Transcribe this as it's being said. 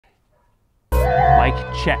Mic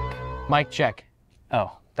check. Mic check.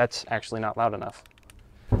 Oh, that's actually not loud enough.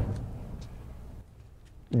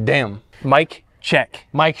 Damn. Mic check.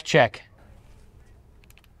 Mic check.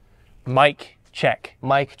 Mic check.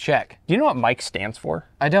 Mic check. Do you know what mic stands for?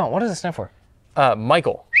 I don't. What does it stand for?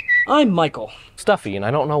 Michael. I'm Michael. Stuffy, and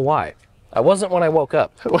I don't know why. I wasn't when I woke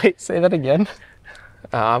up. Wait, say that again.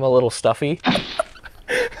 I'm a little stuffy.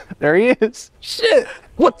 There he is. Shit.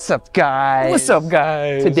 What's up, guys? What's up,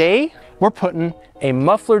 guys? Today, we're putting a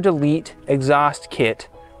muffler delete exhaust kit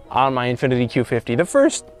on my Infiniti Q50, the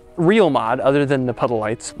first real mod other than the puddle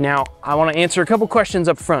lights. Now, I want to answer a couple questions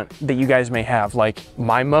up front that you guys may have, like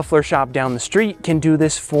my muffler shop down the street can do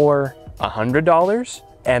this for $100,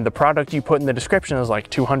 and the product you put in the description is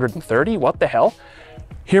like $230. What the hell?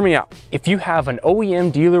 Hear me out. If you have an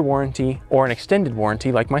OEM dealer warranty or an extended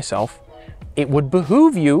warranty like myself, it would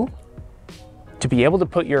behoove you to be able to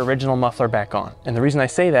put your original muffler back on. And the reason I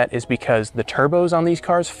say that is because the turbos on these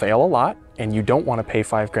cars fail a lot, and you don't want to pay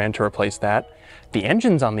 $5 grand to replace that. The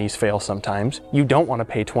engines on these fail sometimes. You don't want to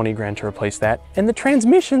pay 20 grand to replace that. And the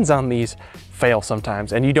transmissions on these fail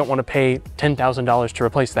sometimes, and you don't want to pay $10,000 to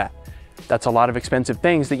replace that. That's a lot of expensive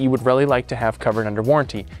things that you would really like to have covered under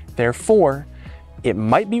warranty. Therefore, it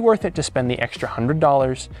might be worth it to spend the extra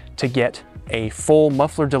 $100 to get a full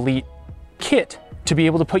muffler delete kit to be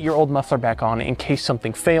able to put your old muffler back on in case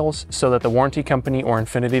something fails, so that the warranty company or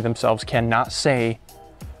Infiniti themselves cannot say,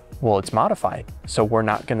 well, it's modified, so we're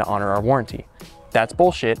not going to honor our warranty. That's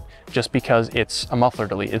bullshit just because it's a muffler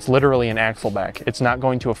delete. It's literally an axle back. It's not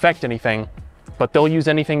going to affect anything, but they'll use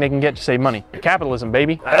anything they can get to save money. Capitalism,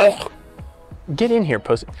 baby. Get in here,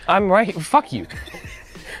 pussy. I'm right. Fuck you.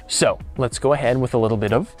 So let's go ahead with a little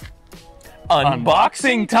bit of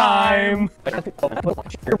Unboxing time. All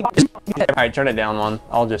right, turn it down one.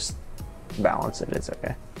 I'll just balance it. It's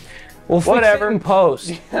okay. Well, Whatever. Fix it in post.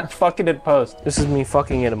 Yeah, fuck it in post. This is me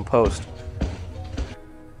fucking it in post.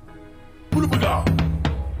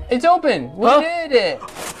 It's open. We did it.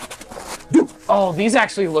 Oh, these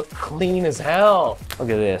actually look clean as hell. Look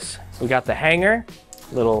at this. We got the hanger.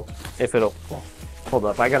 Little, if it'll, hold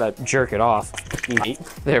up. I gotta jerk it off.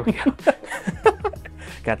 There we go.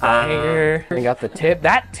 Got the hanger. We got the tip.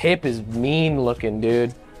 That tip is mean looking,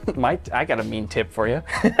 dude. I got a mean tip for you.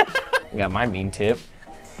 I got my mean tip.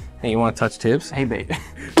 Hey, you want to touch tips? Hey, babe.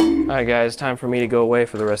 All right, guys, time for me to go away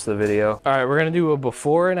for the rest of the video. All right, we're gonna do a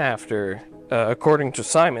before and after. According to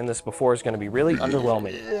Simon, this before is gonna be really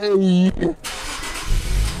underwhelming.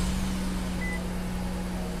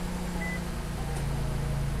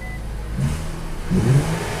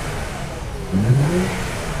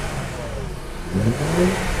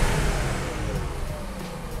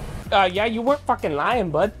 Yeah, you weren't fucking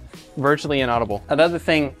lying, bud. Virtually inaudible. Another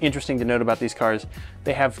thing interesting to note about these cars,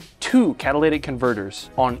 they have 2 catalytic converters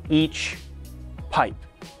on each pipe,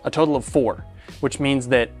 a total of 4, which means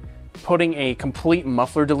that putting a complete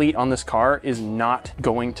muffler delete on this car is not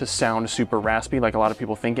going to sound super raspy like a lot of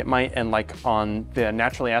people think it might. And like on the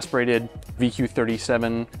naturally aspirated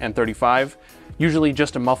VQ37 and 35, usually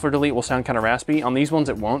just a muffler delete will sound kind of raspy. On these ones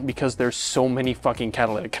it won't, because there's so many fucking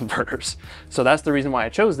catalytic converters. So that's the reason why I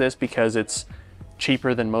chose this, because it's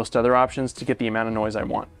cheaper than most other options to get the amount of noise I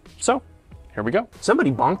want. So here we go.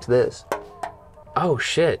 Somebody bonked this. Oh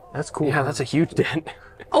shit. That's cool. Yeah, that's a huge dent.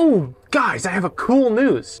 Oh, guys, I have a cool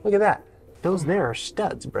news. Look at that. Those there are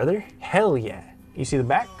studs, brother. Hell yeah. You see the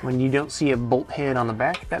back? When you don't see a bolt head on the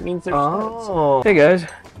back, that means they're studs. Hey guys.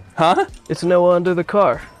 Huh? It's Noah under the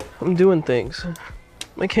car. I'm doing things.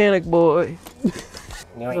 Mechanic boy. It's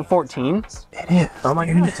a 14. It is. Oh my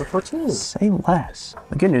god, it's a 14. Say less.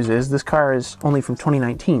 The good news is this car is only from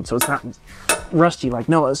 2019, so it's not rusty like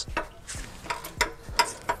Noah's.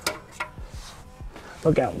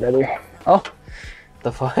 Look out, brother. Oh.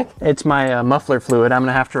 The fuck? It's my muffler fluid. I'm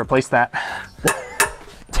gonna have to replace that.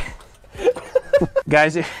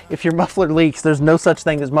 Guys, if your muffler leaks, there's no such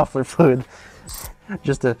thing as muffler fluid.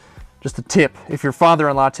 Just a tip. If your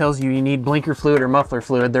father-in-law tells you you need blinker fluid or muffler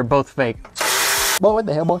fluid, they're both fake. Boy, what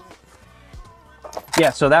the hell, boy? Yeah,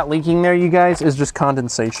 so that leaking there, you guys, is just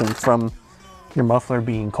condensation from your muffler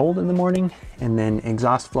being cold in the morning and then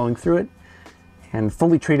exhaust flowing through it. And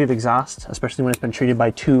fully treated exhaust, especially when it's been treated by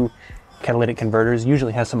 2 catalytic converters,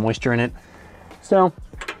 usually has some moisture in it. So,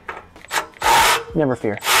 never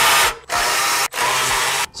fear.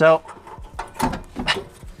 So,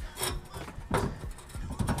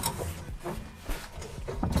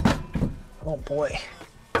 oh boy,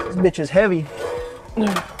 this bitch is heavy.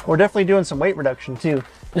 We're definitely doing some weight reduction too.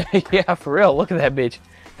 Yeah, for real, look at that bitch.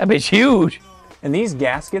 That bitch huge. And these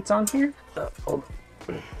gaskets on here,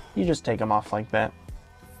 you just take them off like that.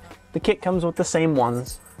 The kit comes with the same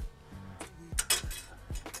ones.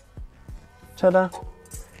 Ta-da.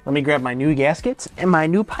 Let me grab my new gaskets and my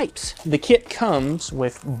new pipes. The kit comes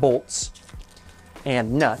with bolts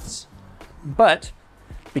and nuts, but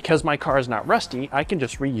because my car is not rusty, I can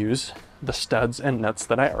just reuse the studs and nuts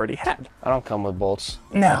that I already had. I don't come with bolts.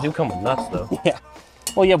 No. I do come with nuts though. Yeah.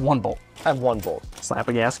 Well, you have one bolt. I have one bolt. Slap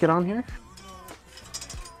a gasket on here.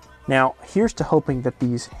 Now, here's to hoping that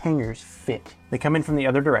these hangers fit. They come in from the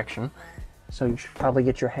other direction, so you should probably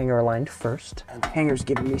get your hanger aligned first. And the hanger's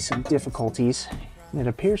giving me some difficulties. It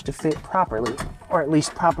appears to fit properly, or at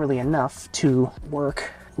least properly enough to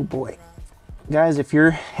work. Oh boy. Guys, if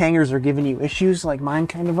your hangers are giving you issues like mine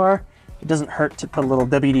kind of are, it doesn't hurt to put a little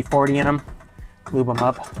WD-40 in them, lube them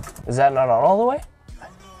up. Is that not on all the way?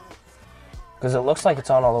 Because it looks like it's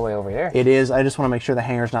on all the way over here. It is. I just want to make sure the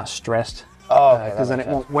hanger's not stressed. Oh, okay, because then it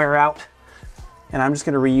won't wear out. And I'm just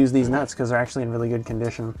going to reuse these nuts because they're actually in really good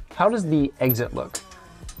condition. How does the exit look?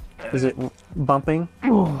 Is it bumping?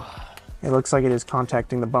 It looks like it is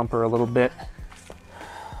contacting the bumper a little bit.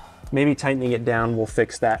 Maybe tightening it down will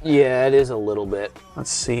fix that. Yeah, it is a little bit.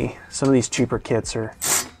 Let's see. Some of these cheaper kits are,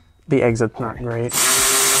 the exit's not great.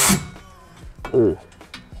 Ooh.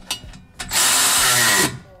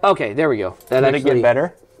 Okay, there we go. That Did it get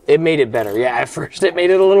better? It made it better. Yeah, at first it made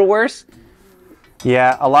it a little worse.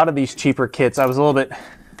 Yeah, a lot of these cheaper kits, I was a little bit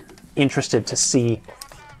interested to see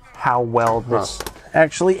how well this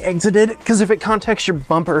actually exited, because if it contacts your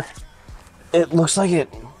bumper, it looks like it.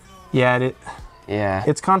 Yeah, Yeah.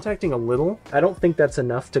 it's contacting a little. I don't think that's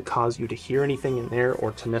enough to cause you to hear anything in there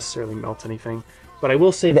or to necessarily melt anything. But I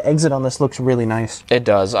will say the exit on this looks really nice. It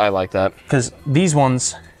does. I like that. Because these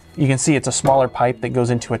ones, you can see it's a smaller pipe that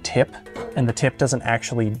goes into a tip, and the tip doesn't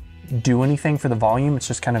actually do anything for the volume. It's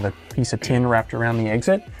just kind of a piece of tin wrapped around the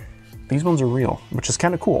exit. These ones are real, which is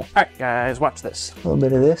kind of cool. All right, guys, watch this. A little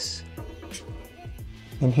bit of this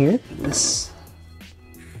in here. This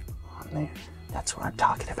on there. That's what I'm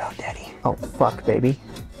talking about, Daddy. Oh, fuck, baby.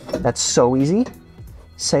 That's so easy.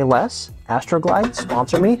 Say less. Astroglide,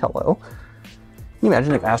 sponsor me. Hello. Can you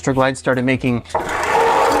imagine if Astroglide started making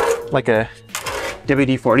like a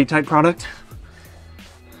WD-40 type product?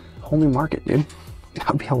 Whole new market, dude.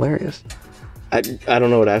 That'd be hilarious. I don't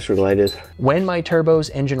know what Astroglide is. When my turbos,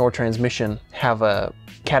 engine, or transmission have a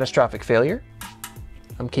catastrophic failure,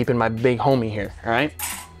 I'm keeping my big homie here, all right?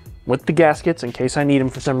 With the gaskets in case I need them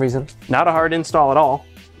for some reason. Not a hard install at all.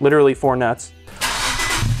 Literally 4 nuts.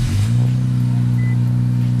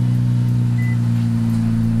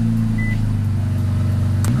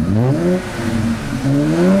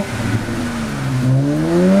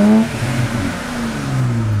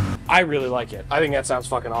 I really like it. I think that sounds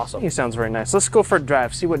fucking awesome. It sounds very nice. Let's go for a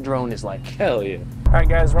drive, see what drone is like. Hell yeah. All right,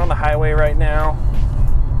 guys, we're on the highway right now.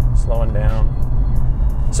 Slowing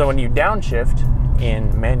down. So when you downshift in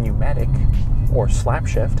Manumatic or slap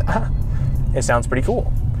shift, it sounds pretty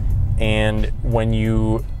cool. And when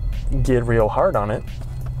you get real hard on it,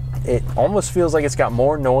 it almost feels like it's got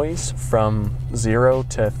more noise from 0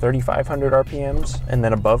 to 3,500 RPMs, and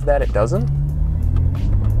then above that it doesn't.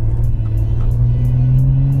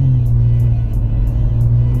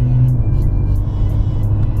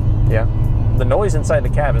 Yeah, the noise inside the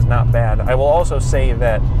cab is not bad. I will also say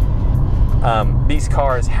that these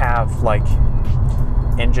cars have like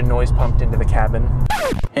engine noise pumped into the cabin.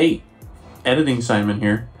 Hey, editing Simon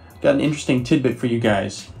here. Got an interesting tidbit for you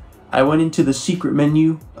guys. I went into the secret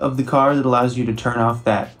menu of the car that allows you to turn off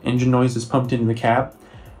that engine noise that's pumped into the cab,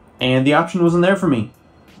 and the option wasn't there for me.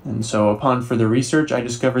 And so upon further research, I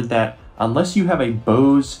discovered that unless you have a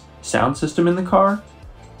Bose sound system in the car,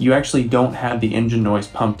 you actually don't have the engine noise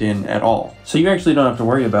pumped in at all. So you actually don't have to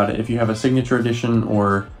worry about it if you have a signature edition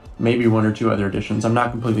or maybe 1 or 2 other editions. I'm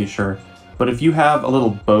not completely sure. But if you have a little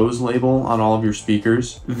Bose label on all of your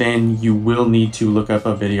speakers, then you will need to look up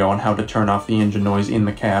a video on how to turn off the engine noise in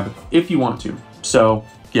the cab if you want to. So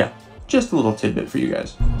yeah, just a little tidbit for you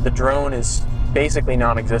guys. The drone is basically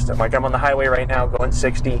non-existent. Like I'm on the highway right now going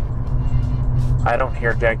 60. I don't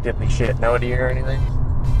hear jack diddly shit. No, do you hear anything?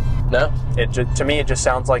 No. To me, it just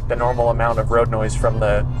sounds like the normal amount of road noise from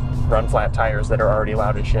the run flat tires that are already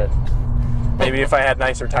loud as shit. Maybe if I had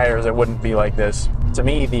nicer tires, it wouldn't be like this. To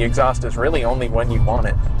me, the exhaust is really only when you want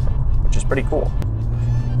it, which is pretty cool.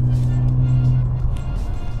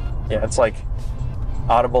 Yeah, it's like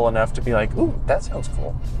audible enough to be like, ooh, that sounds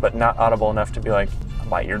cool, but not audible enough to be like,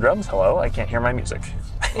 my eardrums, hello, I can't hear my music.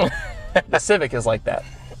 The Civic is like that.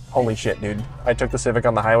 Holy shit, dude. I took the Civic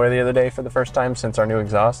on the highway the other day for the first time since our new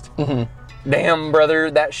exhaust. Damn,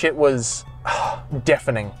 brother, that shit was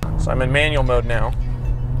deafening. So I'm in manual mode now.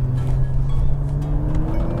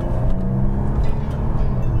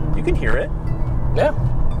 You can hear it. Yeah.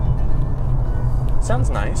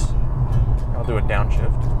 Sounds nice. I'll do a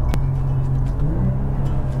downshift.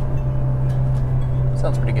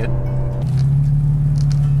 Sounds pretty good.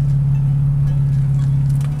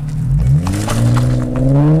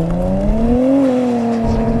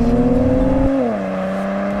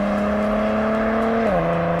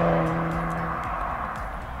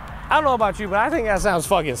 I don't know about you, but I think that sounds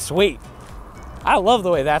fucking sweet. I love the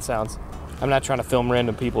way that sounds. I'm not trying to film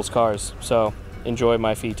random people's cars, so enjoy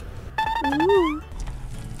my feet.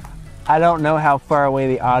 I don't know how far away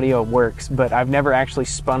the audio works, but I've never actually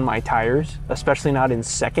spun my tires, especially not in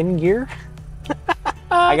second gear.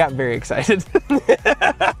 I got very excited.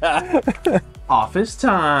 Office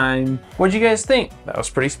time. What'd you guys think? That was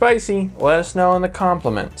pretty spicy. Let us know in the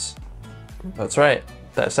compliments. That's right.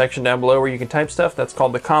 That section down below where you can type stuff, that's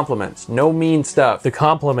called the compliments. No mean stuff. The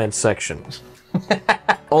compliments section.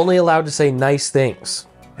 Only allowed to say nice things.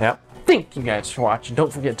 Yep. Thank you guys for watching.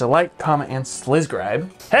 Don't forget to like, comment, and slizcribe.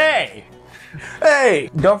 Hey! Hey!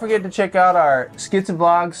 Don't forget to check out our Skits and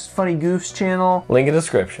Vlogs, Funny Goofs channel, Link in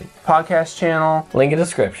description. podcast channel, Link in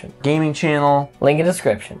description. gaming channel, Link in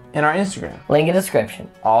description. and our Instagram. Link in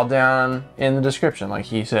description. All down in the description, like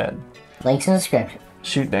he said. Links in the description.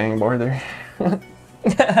 Shoot, dang, border.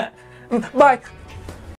 Bye!